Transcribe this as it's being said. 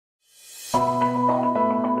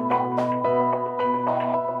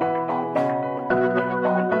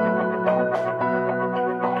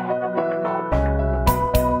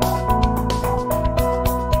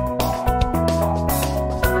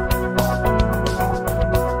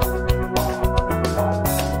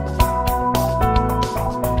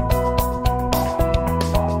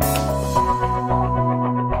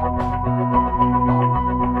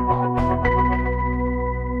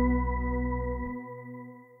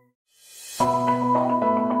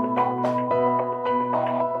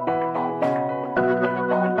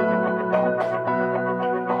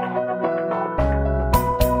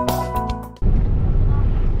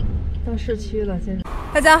市区了，现在。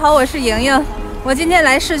大家好，我是莹莹，我今天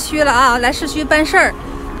来市区了啊，来市区办事儿。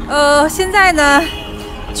现在呢，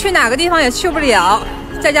去哪个地方也去不了，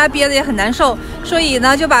在家憋得也很难受，所以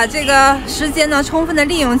呢，就把这个时间呢充分的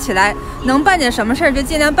利用起来，能办点什么事儿就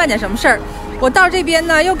尽量办点什么事儿。我到这边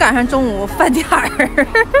呢，又赶上中午饭点儿，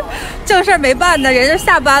正事儿没办呢，人家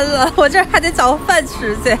下班了，我这还得找饭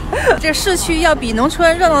吃去。这市区要比农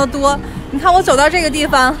村热闹得多。你看我走到这个地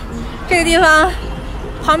方，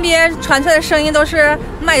旁边传出来的声音都是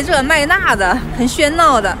卖这卖那的，很喧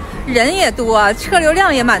闹的，人也多，车流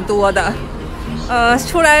量也蛮多的。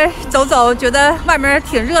出来走走，觉得外面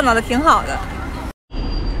挺热闹的，挺好的。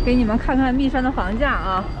给你们看看密山的房价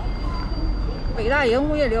啊，北大营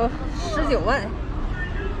物业流19万、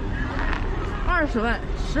20万、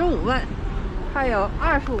15万，还有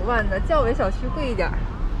25万的，教委小区贵一点，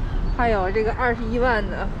还有这个21万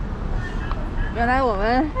的。原来我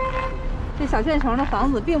们这小县城的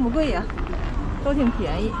房子并不贵呀，都挺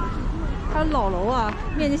便宜。它老楼啊，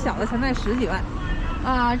面积小的才卖10几万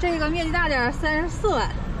啊，这个面积大点34万、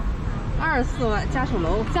24万。家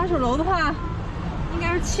属楼的话，应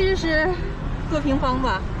该是70多平方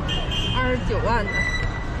吧，29万的，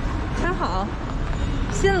还好。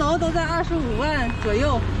新楼都在25万左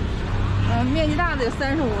右，面积大的有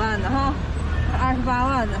35万的哈，28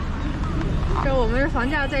万的。这我们房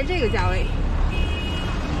价在这个价位。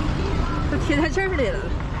都贴在这儿里了，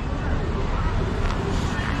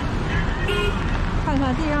看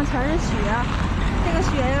看地上全是雪，这个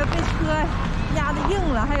雪呀被车压得硬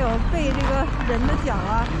了，还有被这个人的脚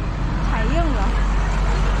啊踩硬了，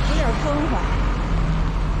有点风滑。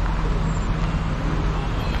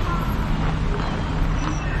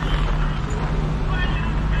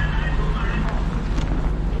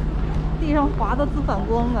地上滑的直反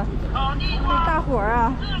光啊！这大伙儿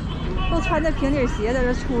啊，都穿着平底鞋在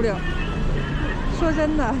这出溜。说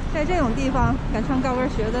真的，在这种地方敢穿高跟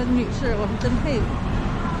鞋的女士，我是真佩服。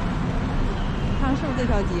看是不是这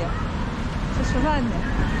条街？是吃饭的。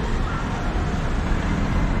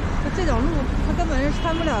就这种路，她根本是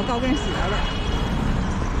穿不了高跟鞋了。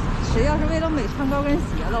谁要是为了美穿高跟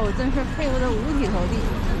鞋了，我真是佩服的五体投地。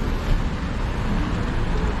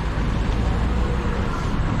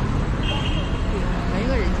没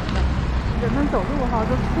个人行道，人们走路哈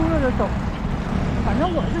都出溜着走。反正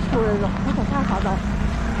我是出来了，我可怕滑倒。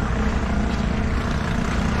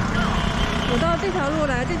我到这条路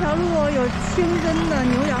来，这条路有清真的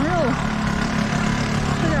牛羊肉，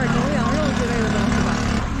吃点牛羊肉之类的东西吧。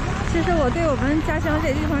其实我对我们家乡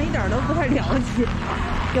这地方一点都不太了解，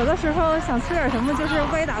有的时候想吃点什么，就是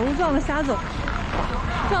歪打误撞的瞎走，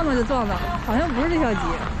撞到就撞到了，好像不是这条街。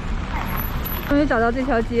终于找到这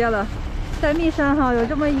条街了，在密山哈有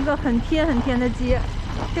这么一个很偏的街。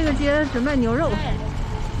这个街只卖牛肉，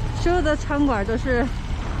所有的餐馆都是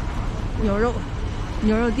牛肉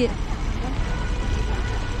店，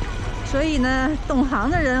所以呢，懂行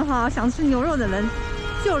的人哈，想吃牛肉的人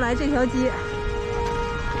就来这条街。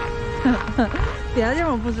别的地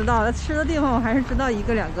方我不知道，吃的地方我还是知道1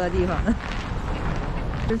个2个地方的。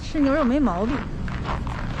这吃牛肉没毛病。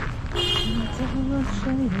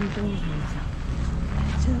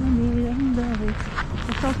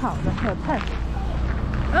烧烤的还有炭。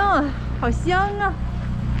好香啊！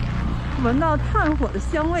闻到炭火的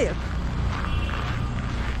香味了。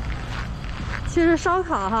其实烧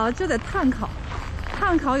烤哈就得炭烤，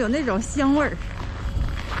炭烤有那种香味儿。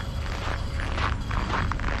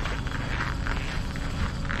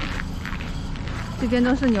这边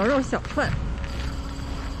都是牛肉小串。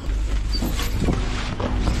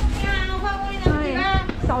哎，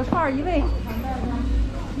小串1位。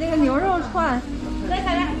那个牛肉串。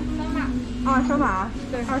啊，手码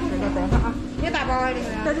对，20个，等一下啊。别打包啊，这个。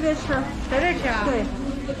在这边吃，在这吃啊？对。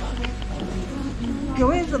有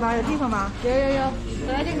位置吧？有地方吧？有，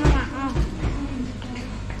走来这条码啊。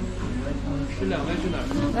这2位去哪儿？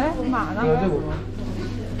哎，码呢？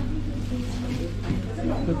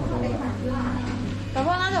把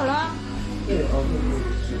包拿走了。对啊，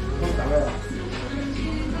对，打位了。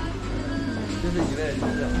这是1位，这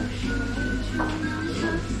是。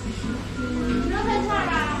不要再串了。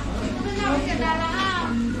我简单了啊，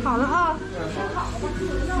好了啊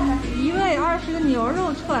，1位20个牛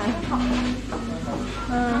肉串，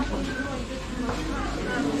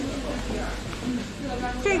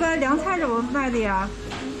这个凉菜怎么卖的呀？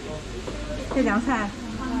这凉菜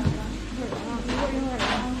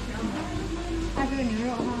20个牛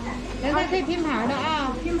肉哈，凉菜可以拼盘的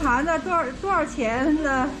啊，拼盘的多少钱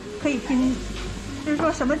的可以拼？就是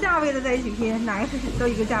说什么价位的在一起拼，哪个是都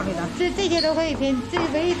一个价位的？这些都可以拼，这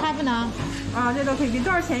唯一它不能。啊，这都可以拼，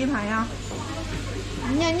多少钱一盘呀？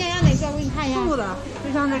你要哪个？我给你看一下。素的，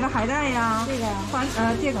就像这个海带呀，这个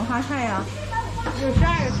芥梗花菜呀，有12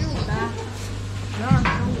有15的12、15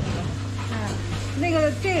的。那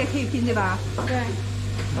个这个也可以拼对吧？对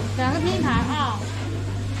，2个拼一盘啊。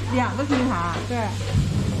2个拼盘。对，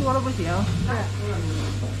多了不行。对。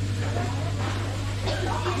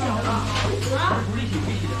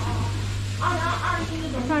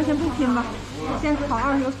算了，先不拼吧，先烤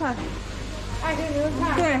20油菜。20油菜。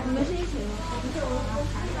对。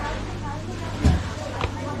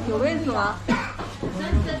有位子吗？咱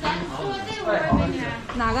坐这屋给你。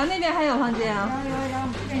哪个？那边还有房间啊？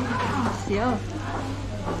有。行。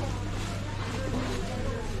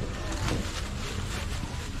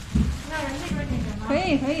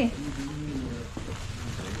可以。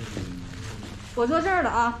我坐这儿了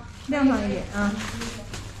啊，晾上一点啊。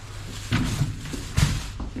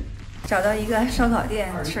找到一个烧烤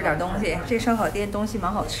店吃点东西，这烧烤店东西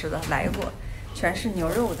蛮好吃的，来过，全是牛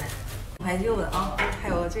肉的，怀旧的啊，还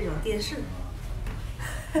有这种电视。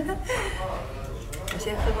我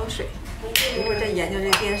先喝口水，一会儿再研究这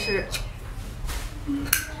个电视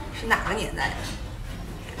是哪个年代的。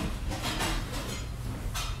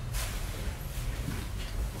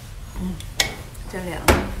真凉，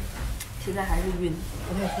现在还是晕，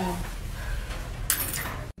不太舒服。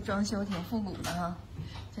装修挺复古的哈，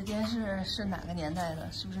这电视是哪个年代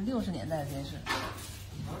的？是不是60年代的电视？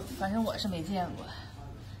反正我是没见过，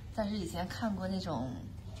但是以前看过那种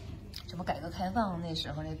什么改革开放那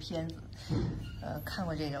时候那片子，看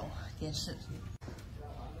过这种电视。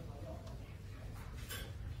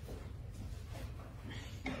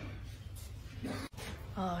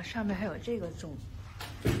哦，上面还有这个钟，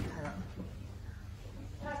看到了。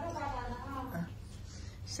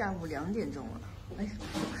下午2点钟了，哎，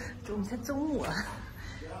才中午啊，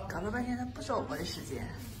搞了半天他不走啊，这时间，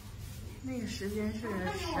那个时间是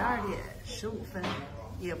12点15分，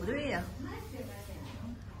也不对呀，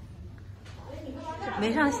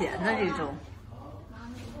没上弦呢这钟。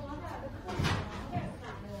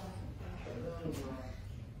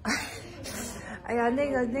哎呀，那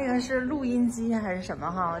个是录音机还是什么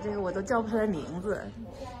哈？这个我都叫不出来名字，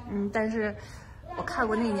但是我看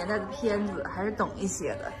过那个年代的片子，还是懂一些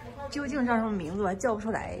的。究竟叫什么名字我还叫不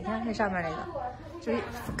出来。你看那上面那个，就是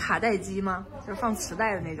卡带机吗？就是放磁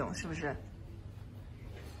带的那种，是不是？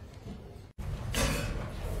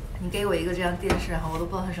你给我一个这样电视哈，我都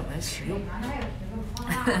不知道它什么实用。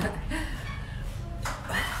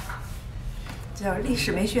这叫历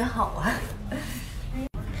史没学好啊。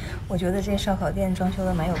我觉得这烧烤店装修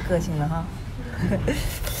的蛮有个性的哈，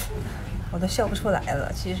我都笑不出来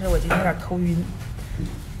了。其实我今天有点头晕。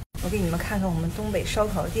我给你们看看我们东北烧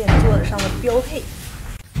烤店桌子上的标配。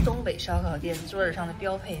东北烧烤店桌子上的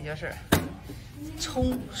标配就是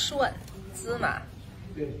葱、蒜、芝麻，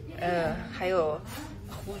还有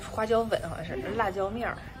花椒粉，好像是辣椒面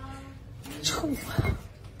儿、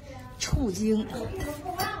醋精、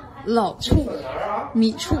老醋、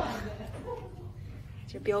米醋。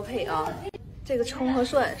这标配啊，这个葱和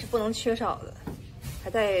蒜是不能缺少的，还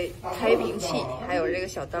带开瓶器，还有这个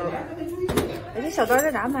小刀。哎，这小刀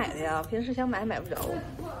在哪买的呀？平时想买不着，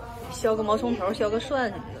削个毛葱头，削个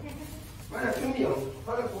蒜什么的。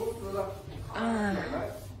啊，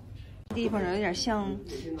地方有点像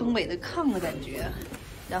东北的炕的感觉，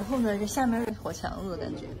然后呢，这下面是火墙子的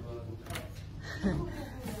感觉。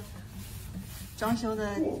装修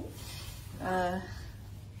的，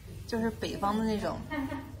就是北方的那种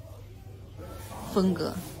风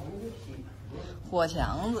格，火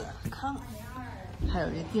墙子、炕，还有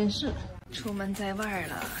这电视。出门在外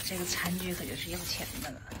了，这个餐具可就是要钱的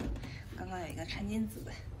了。刚刚有一个餐巾纸，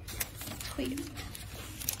退了。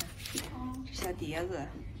这小碟子、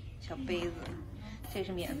小杯子，这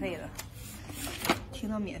是免费的。听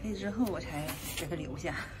到免费之后，我才给它留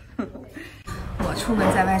下。我出门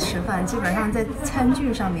在外吃饭，基本上在餐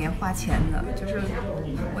具上面花钱的，就是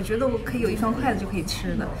我觉得我可以有一双筷子就可以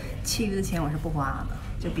吃的，其余的钱我是不花的。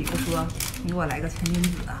就比如说，你给我来个餐巾纸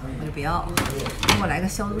啊，我就不要；你给我来个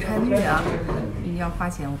消毒餐具啊，你要花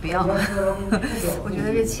钱，我不要。我觉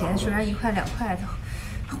得这钱虽然1块2块，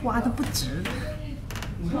它花的不值。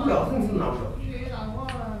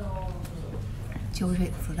酒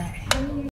水自带。